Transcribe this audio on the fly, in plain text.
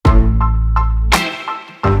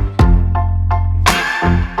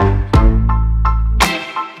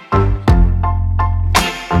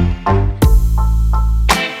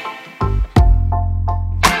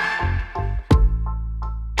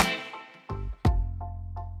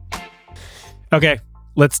Okay,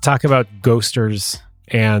 let's talk about ghosters.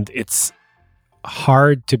 And it's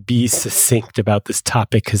hard to be succinct about this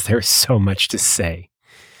topic because there's so much to say.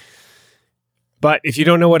 But if you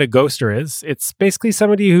don't know what a ghoster is, it's basically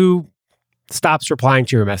somebody who stops replying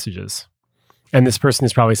to your messages. And this person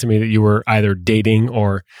is probably somebody that you were either dating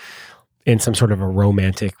or in some sort of a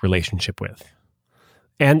romantic relationship with.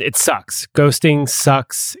 And it sucks. Ghosting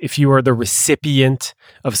sucks. If you are the recipient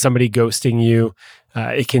of somebody ghosting you,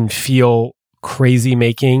 it can feel crazy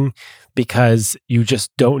making because you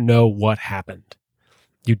just don't know what happened.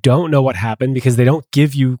 You don't know what happened because they don't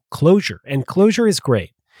give you closure. And closure is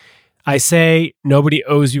great. I say nobody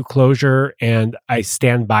owes you closure, and I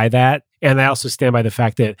stand by that. And I also stand by the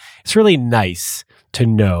fact that it's really nice to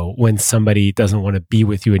know when somebody doesn't want to be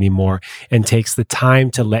with you anymore and takes the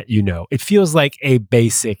time to let you know. It feels like a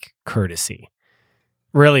basic courtesy.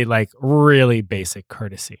 Really basic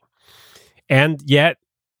courtesy. And yet,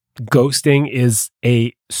 ghosting is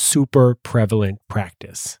a super prevalent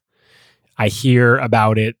practice. I hear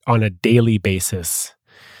about it on a daily basis.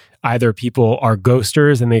 Either people are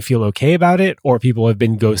ghosters and they feel okay about it, or people have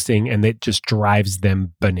been ghosting and it just drives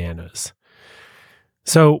them bananas.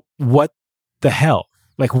 So what the hell?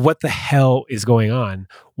 What the hell is going on?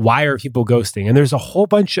 Why are people ghosting? And there's a whole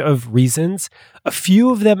bunch of reasons, a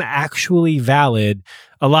few of them actually valid,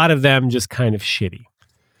 a lot of them just kind of shitty.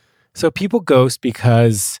 So people ghost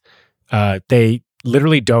because they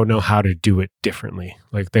literally don't know how to do it differently.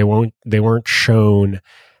 They weren't shown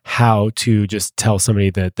how to just tell somebody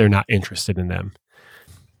that they're not interested in them.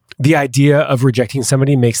 The idea of rejecting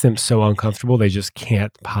somebody makes them so uncomfortable they just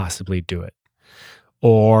can't possibly do it.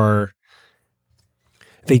 Or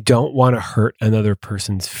they don't want to hurt another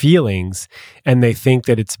person's feelings and they think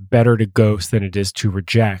that it's better to ghost than it is to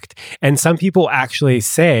reject. And some people actually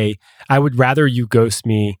say, I would rather you ghost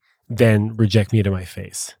me than reject me to my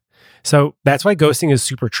face. So that's why ghosting is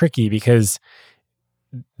super tricky, because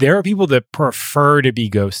there are people that prefer to be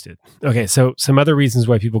ghosted. Okay, so some other reasons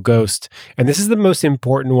why people ghost, and this is the most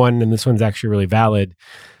important one, and this one's actually really valid.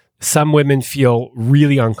 Some women feel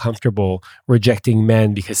really uncomfortable rejecting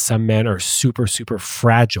men because some men are super, super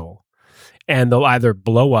fragile, and they'll either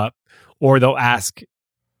blow up or they'll ask,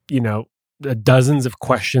 dozens of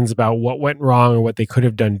questions about what went wrong or what they could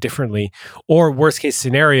have done differently. Or worst case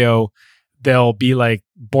scenario, they'll be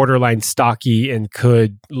borderline stalky and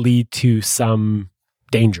could lead to some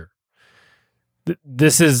danger.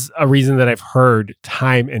 This is a reason that I've heard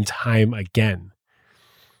time and time again.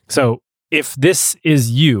 So if this is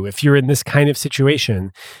you, if you're in this kind of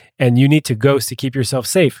situation and you need to ghost to keep yourself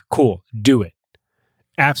safe, cool, do it.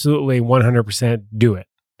 Absolutely 100% do it.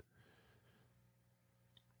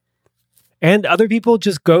 And other people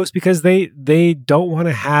just ghost because they don't want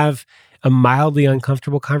to have a mildly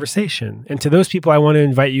uncomfortable conversation. And to those people, I want to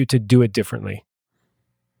invite you to do it differently.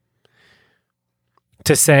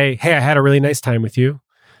 To say, hey, I had a really nice time with you,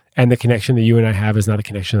 and the connection that you and I have is not the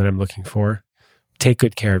connection that I'm looking for. Take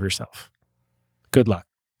good care of yourself. Good luck.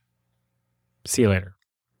 See you later.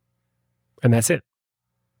 And that's it.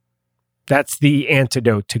 That's the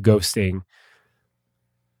antidote to ghosting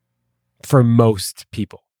for most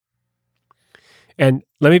people. And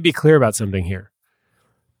let me be clear about something here.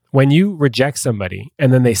 When you reject somebody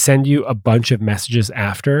and then they send you a bunch of messages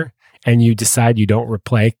after, and you decide you don't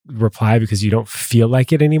reply because you don't feel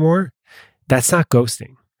like it anymore, that's not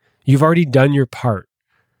ghosting. You've already done your part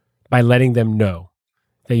by letting them know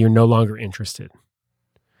that you're no longer interested.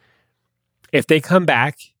 If they come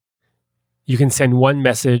back, you can send one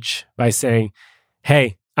message by saying,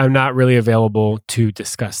 hey, I'm not really available to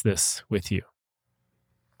discuss this with you.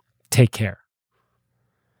 Take care.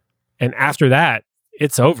 And after that,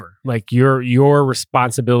 it's over. Your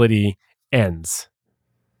responsibility ends.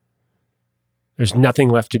 There's nothing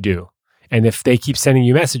left to do. And if they keep sending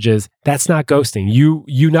you messages, that's not ghosting.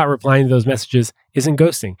 You not replying to those messages isn't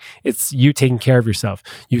ghosting. It's you taking care of yourself.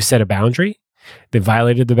 You set a boundary. They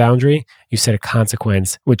violated the boundary. You set a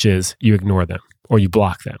consequence, which is you ignore them or you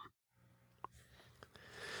block them.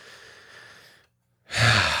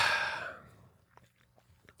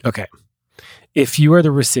 Okay. If you are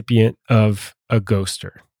the recipient of a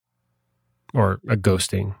ghoster or a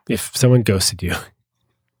ghosting, if someone ghosted you,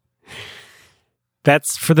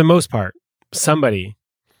 that's, for the most part, somebody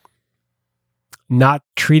not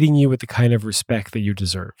treating you with the kind of respect that you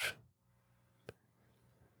deserve.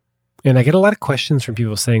 And I get a lot of questions from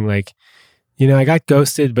people saying I got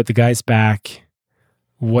ghosted, but the guy's back.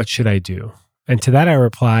 What should I do? And to that I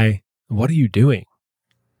reply, what are you doing?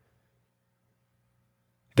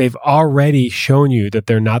 They've already shown you that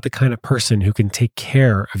they're not the kind of person who can take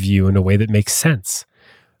care of you in a way that makes sense,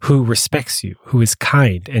 who respects you, who is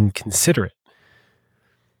kind and considerate.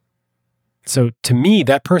 So to me,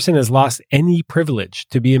 that person has lost any privilege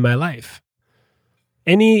to be in my life.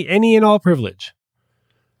 Any and all privilege.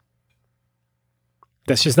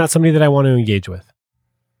 That's just not somebody that I want to engage with.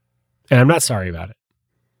 And I'm not sorry about it.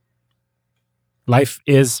 Life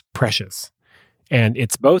is precious. And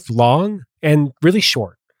it's both long and really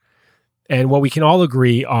short. And what we can all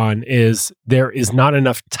agree on is there is not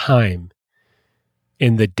enough time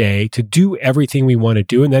in the day to do everything we want to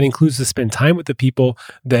do. And that includes to spend time with the people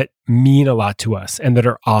that mean a lot to us and that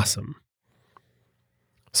are awesome.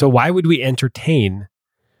 So why would we entertain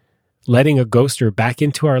letting a ghoster back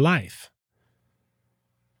into our life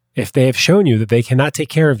if they have shown you that they cannot take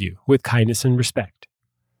care of you with kindness and respect?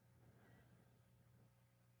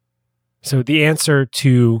 So the answer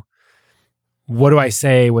to what do I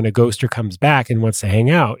say when a ghoster comes back and wants to hang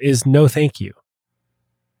out is no thank you.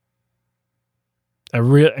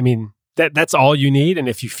 That's all you need. And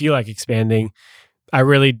if you feel like expanding, I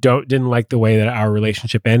really didn't like the way that our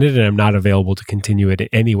relationship ended, and I'm not available to continue it in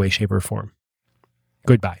any way, shape, or form.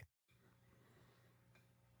 Goodbye.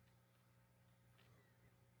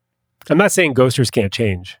 I'm not saying ghosters can't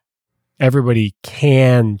change. Everybody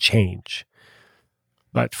can change.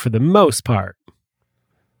 But for the most part,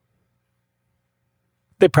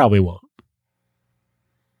 they probably won't.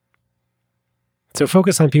 So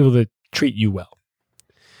focus on people that treat you well.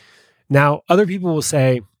 Now, other people will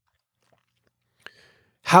say,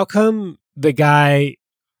 how come the guy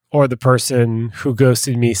or the person who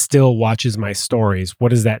ghosted me still watches my stories? What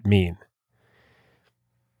does that mean?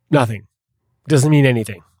 Nothing. Doesn't mean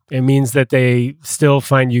anything. It means that they still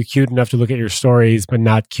find you cute enough to look at your stories, but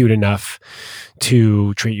not cute enough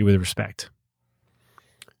to treat you with respect.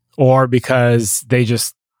 Or because they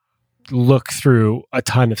just look through a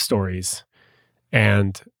ton of stories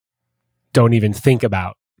and don't even think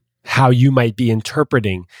about how you might be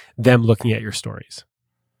interpreting them looking at your stories.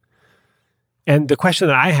 And the question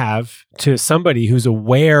that I have to somebody who's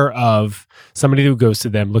aware of somebody who goes to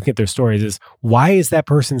them looking at their stories is, why is that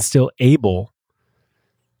person still able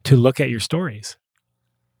to look at your stories?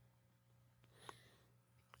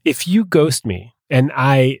 If you ghost me and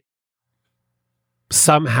I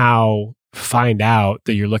somehow find out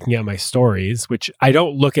that you're looking at my stories, which I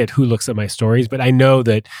don't look at who looks at my stories, but I know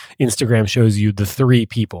that Instagram shows you the 3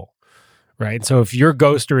 people, right? So if your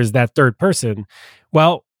ghoster is that third person,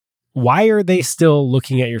 well, why are they still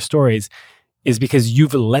looking at your stories is because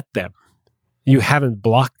you've let them. You haven't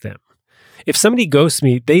blocked them. If somebody ghosts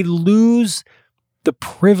me, they lose the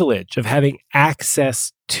privilege of having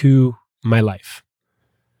access to my life.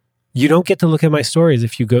 You don't get to look at my stories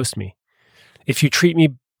if you ghost me. If you treat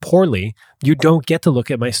me poorly, you don't get to look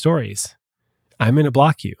at my stories. I'm going to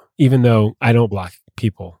block you, even though I don't block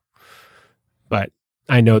people. But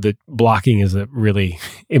I know that blocking is a really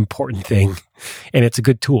important thing, and it's a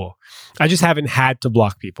good tool. I just haven't had to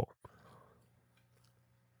block people.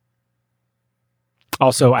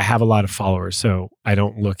 Also, I have a lot of followers, so I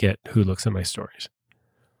don't look at who looks at my stories.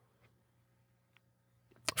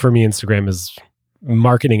 For me, Instagram is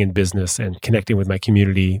marketing and business and connecting with my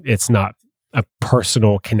community. It's not a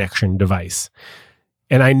personal connection device.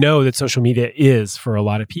 And I know that social media is for a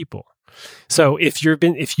lot of people. So if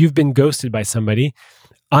you've been ghosted by somebody,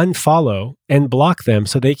 unfollow and block them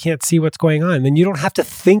so they can't see what's going on. Then you don't have to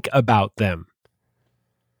think about them.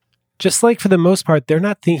 Just like for the most part, they're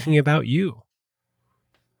not thinking about you.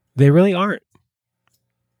 They really aren't.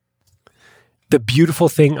 The beautiful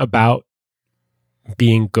thing about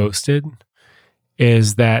being ghosted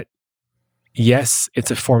is that, yes,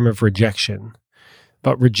 it's a form of rejection,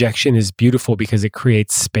 but rejection is beautiful because it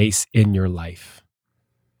creates space in your life.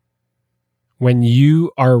 When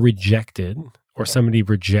you are rejected or somebody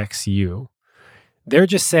rejects you, they're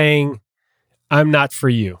just saying, I'm not for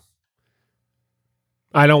you.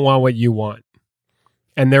 I don't want what you want.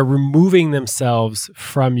 And they're removing themselves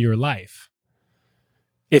from your life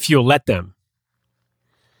if you'll let them.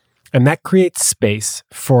 And that creates space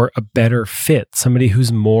for a better fit, somebody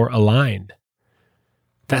who's more aligned.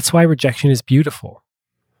 That's why rejection is beautiful.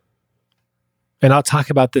 And I'll talk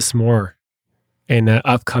about this more in an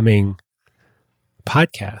upcoming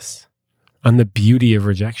podcast on the beauty of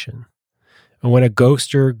rejection. And when a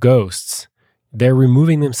ghoster ghosts, they're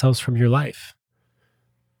removing themselves from your life.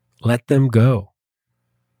 Let them go.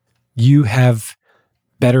 You have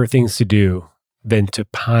better things to do than to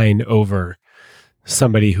pine over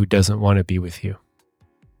somebody who doesn't want to be with you.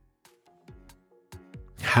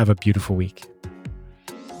 Have a beautiful week.